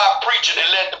 You stop preaching and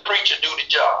let the preacher do the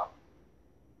job.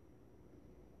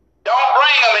 Don't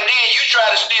bring them and then you try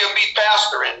to still be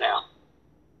pastoring now.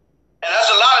 And that's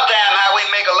a lot of time how we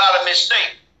make a lot of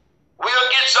mistakes. We'll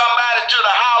get somebody to the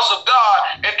house of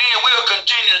God and then we'll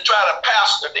continue to try to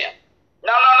pastor them.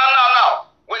 No.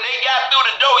 When they got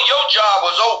through the door, your job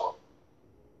was over.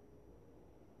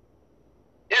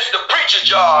 his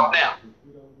job now.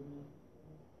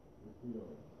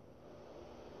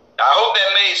 I hope that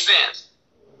made sense.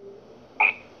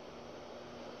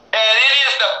 And it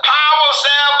is the power of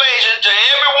salvation to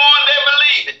everyone that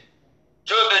believe it,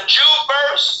 to the Jew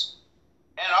first,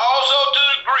 and also to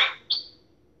the Greek.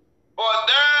 For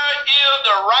there is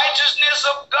the righteousness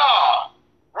of God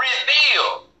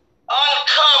revealed,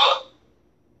 uncovered,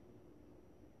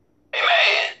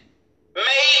 amen,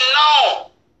 made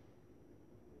known.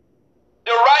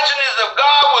 The righteousness of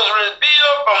God was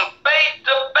revealed from faith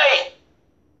to faith.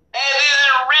 As it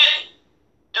is written,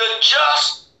 the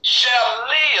just shall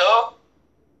live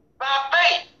by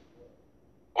faith.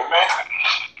 Amen.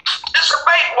 It's a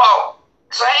faith walk,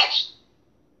 saints.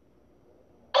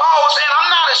 Paul said, I'm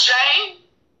not ashamed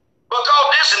because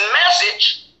this message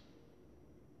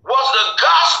was the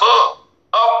gospel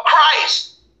of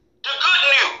Christ, the good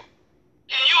news.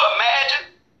 Can you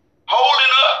imagine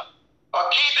holding up or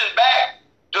keeping back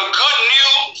the good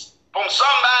news from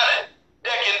somebody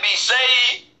that can be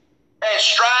saved and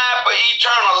strive for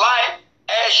eternal life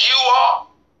as you are?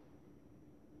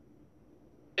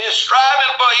 If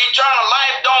striving for eternal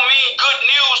life don't mean good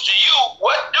news to you,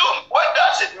 what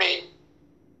does it mean?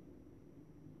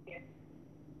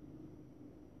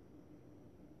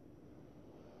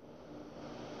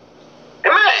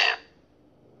 Amen.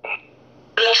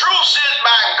 The truth sent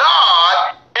by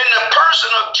God in the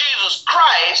person of Jesus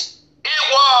Christ, it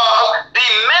was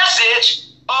the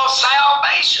message of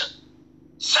salvation.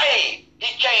 Save.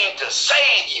 He came to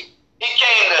save you. He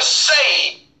came to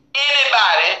save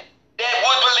anybody that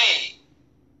would believe.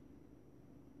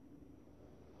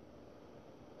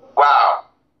 Wow.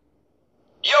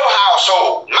 Your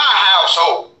household, my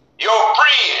household, your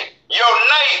friend, your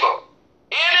neighbor,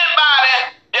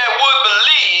 anybody that would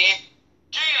believe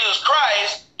Jesus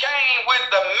Christ came with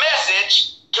the message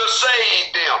to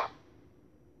save them.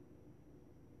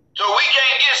 So we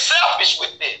can't get selfish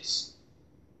with this.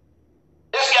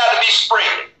 It's got to be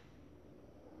spread.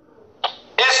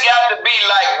 It's got to be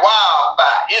like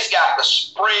wildfire. It's got to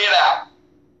spread out.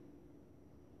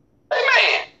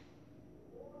 Amen.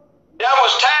 There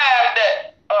was time that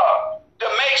to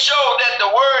make sure that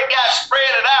the word got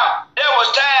spread out, there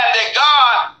was time that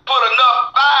God put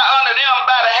enough fire under them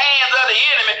by the hands of the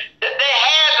enemy that they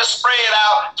had to spread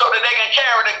out so that they can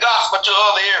carry the gospel to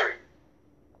other areas.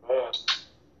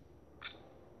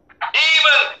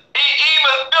 Even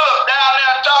Philip down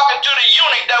there talking to the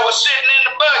eunuch that was sitting in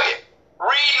the buggy,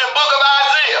 reading the book of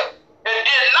Isaiah, and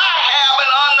did not have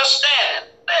an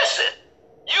understanding. Listen,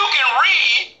 you can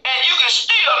read and you can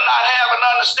still not have an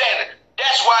understanding.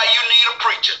 That's why you need a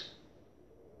preacher.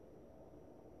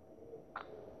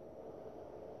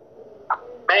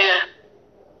 Man.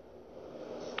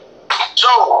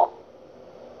 So,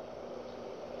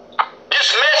 this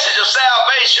message of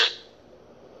salvation,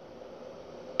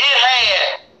 it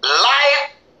had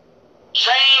life-changing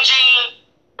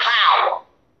power.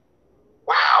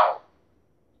 Wow.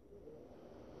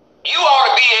 You ought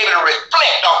to be able to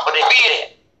reflect off of it.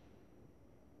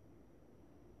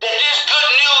 That this good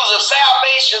news of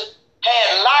salvation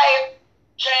had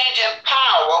life-changing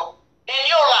power in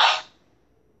your life.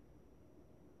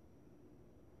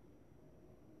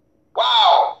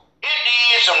 Wow. It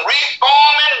did some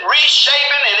reforming,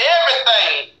 reshaping, and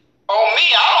everything on me.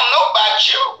 I don't know about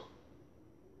you.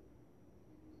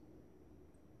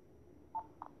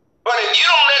 But if you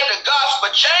don't let the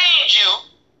gospel change you,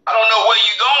 I don't know where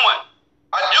you're going.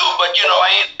 I do, but you know,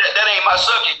 that ain't my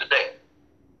subject today.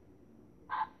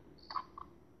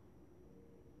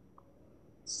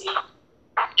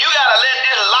 You gotta let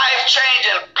this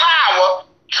life-changing power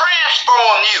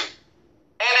transform you.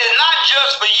 And it's not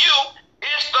just for you,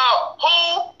 it's for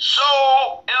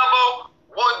whosoever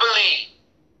would believe.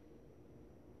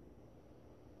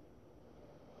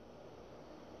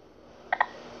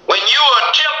 When you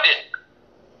are tempted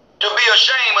to be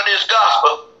ashamed of this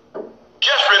gospel,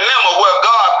 just remember where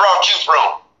God brought you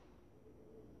from.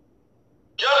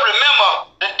 Just remember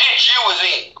the ditch you was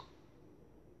in.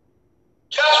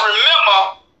 Just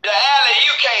remember the alley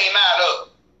you came out of.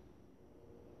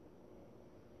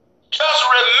 Just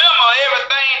remember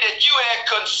everything that you had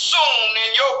consumed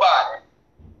in your body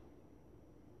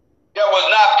that was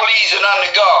not pleasing unto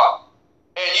God,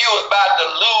 and you was about to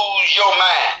lose your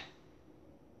mind.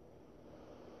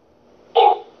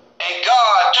 And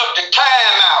God took the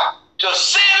time out to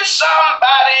send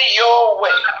somebody your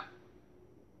way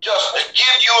just to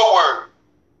give you a word.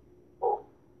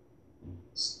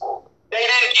 They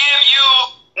didn't give you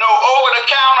no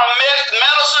over-the-counter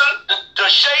medicine to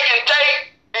shake and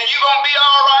take, and you're going to be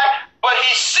all right. But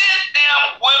he sent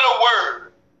them with a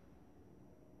word.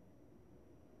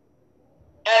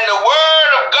 And the word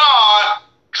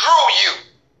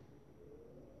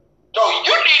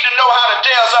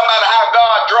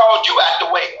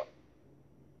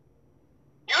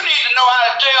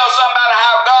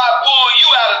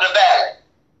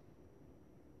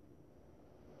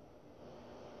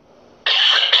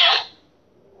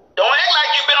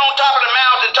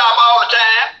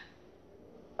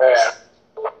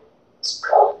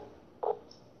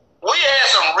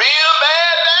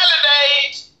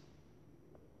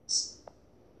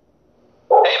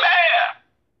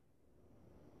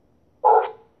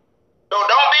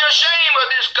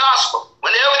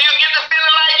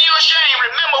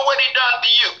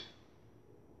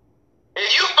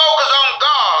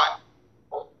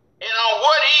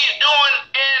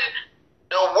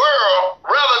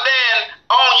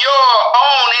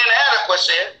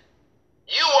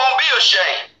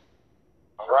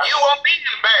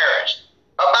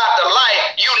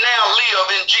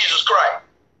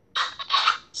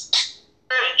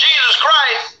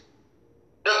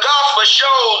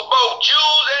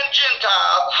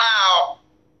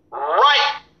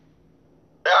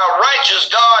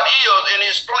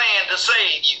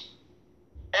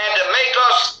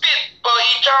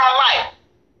eternal life.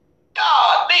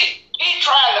 God, he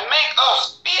trying to make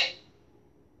us fit.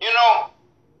 You know,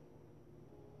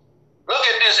 look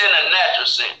at this in a natural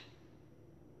sense.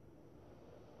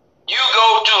 You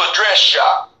go to a dress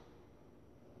shop.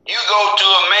 You go to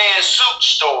a man's suit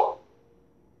store.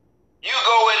 You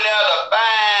go in there to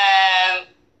find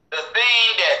the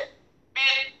thing that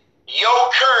fit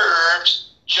your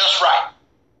curves just right.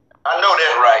 I know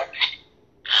that's right.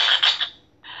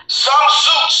 Some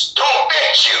suits don't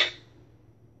fit you.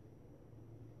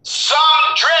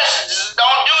 Some dresses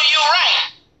don't do you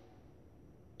right.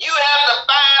 You have to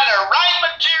find the right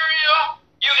material.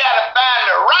 You got to find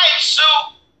the right suit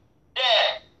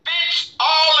that fits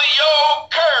all of your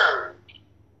curves.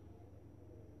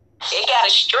 It got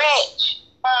to stretch.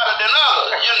 Harder than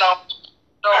others, you know.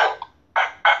 So,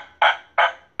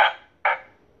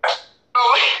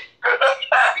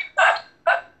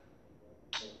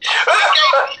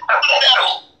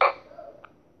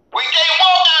 we can't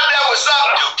walk out there with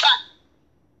something too tight.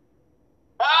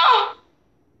 Huh?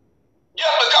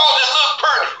 Just because it looks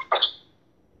pretty.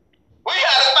 We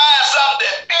got to find something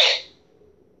that fits.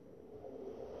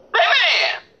 Amen.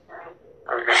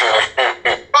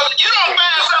 But if you don't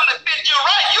find something that fits you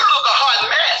right, you look a hot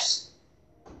mess.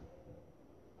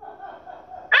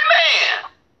 Amen.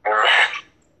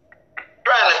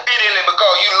 Trying to fit in it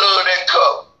because you love that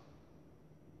cup.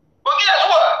 But guess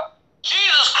what?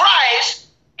 Jesus Christ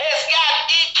has got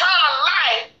eternal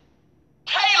life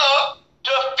tailored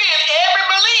to fit every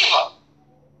believer.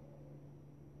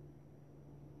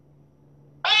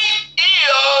 Faith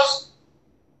is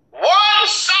one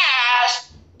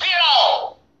size fit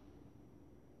all.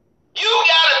 You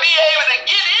got to be able to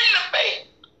get in the faith.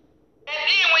 And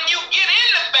then when you get in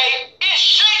the faith, it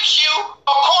shapes you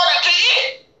according to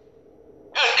it.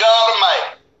 Good God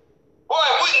Almighty. Boy,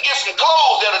 if we can get some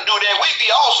clothes that'll do that, we'd be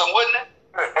awesome, wouldn't it?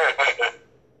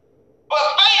 But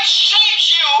faith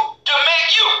shapes you to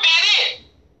make you fit it,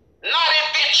 not it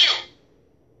fit you.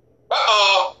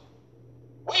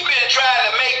 We've been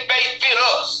trying to make faith fit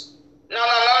us. No.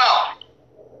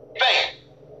 Faith.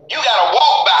 You got to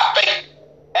walk by faith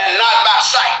and not by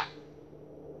sight.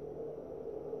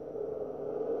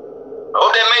 I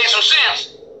hope that made some sense.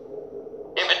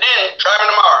 If it didn't, try me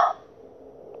tomorrow.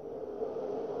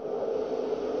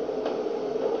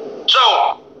 So,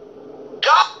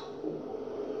 God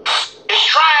is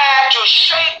trying to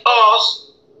shape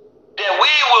us that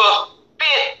we will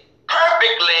fit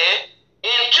perfectly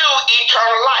into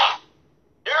eternal life.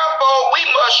 Therefore, we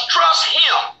must trust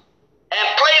Him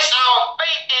and place our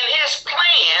faith in His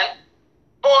plan,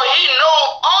 for He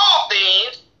knows all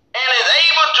things and is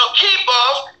able to keep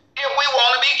us if we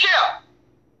want to be kept.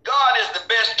 God is the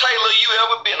best tailor you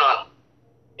ever been under.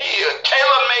 He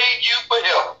tailor-made you for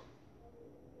Him.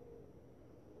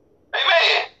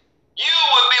 Amen. You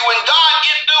would be, when God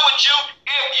gets through with you,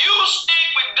 if you stick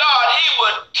with God, He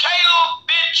would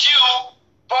tailor-fit you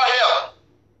for heaven.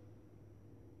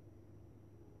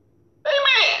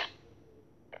 Amen.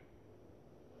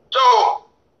 So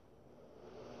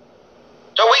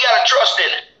we got to trust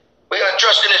in it. We got to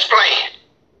trust in His plan.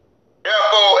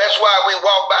 Therefore, that's why we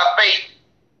walk by faith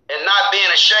and not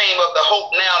being ashamed of the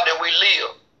hope now that we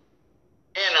live,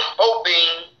 in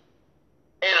hoping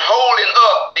and holding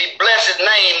up the blessed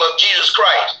name of Jesus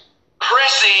Christ,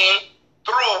 pressing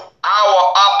through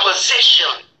our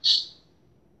oppositions.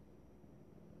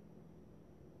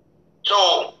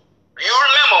 So, you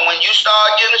remember when you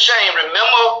start getting ashamed,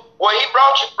 remember where He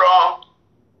brought you from.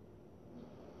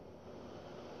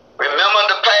 Remember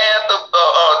the path of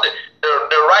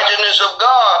the righteousness of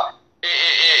God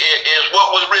is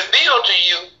what was revealed to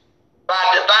you by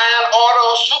divine order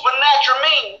or supernatural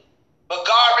means. But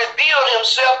God revealed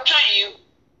Himself to you,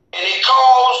 and He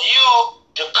calls you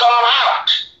to come out.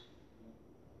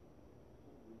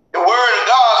 The word of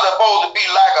God is supposed to be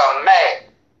like a magnet,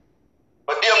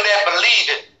 but them that believe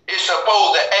it is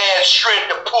supposed to add strength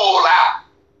to pull out.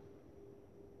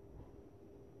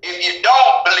 If you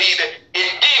don't believe it,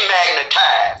 it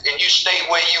demagnetizes, and you stay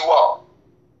where you are.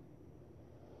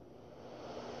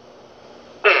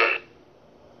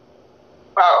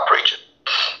 Power preacher.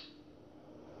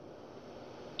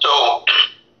 So,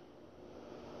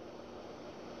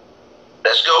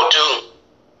 let's go to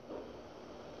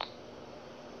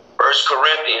 1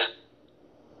 Corinthians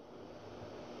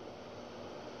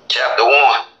chapter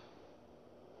 1.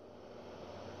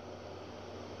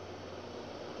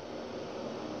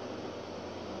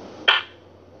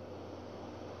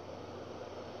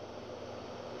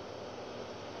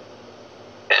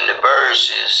 And the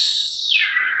verse is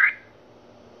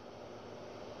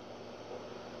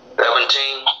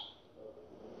 17.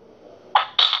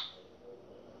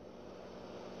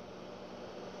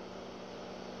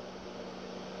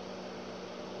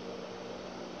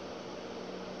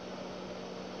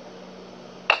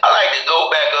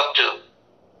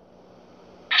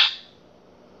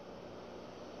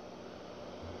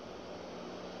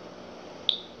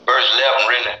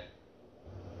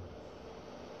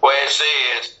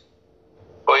 it says,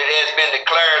 for it has been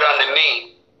declared unto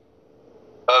me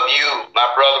of you, my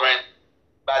brethren,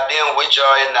 by them which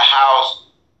are in the house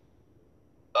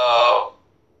of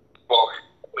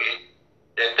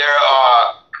that there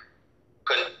are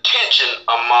contention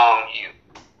among you.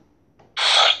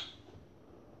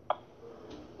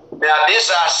 Now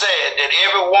this I said, that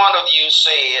every one of you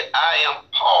said, I am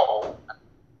Paul,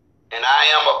 and I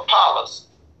am Apollos,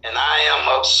 and I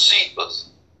am of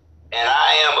Cephas, and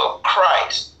I am of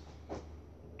Christ.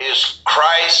 Is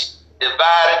Christ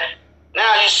divided?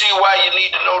 Now you see why you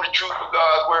need to know the truth of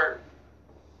God's word.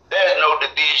 There's no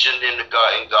division in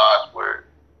God's word.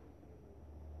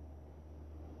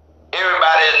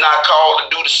 Everybody is not called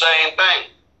to do the same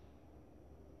thing.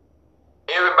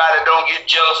 Everybody don't get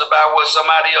jealous about what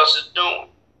somebody else is doing.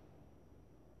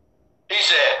 He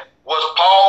said, was Paul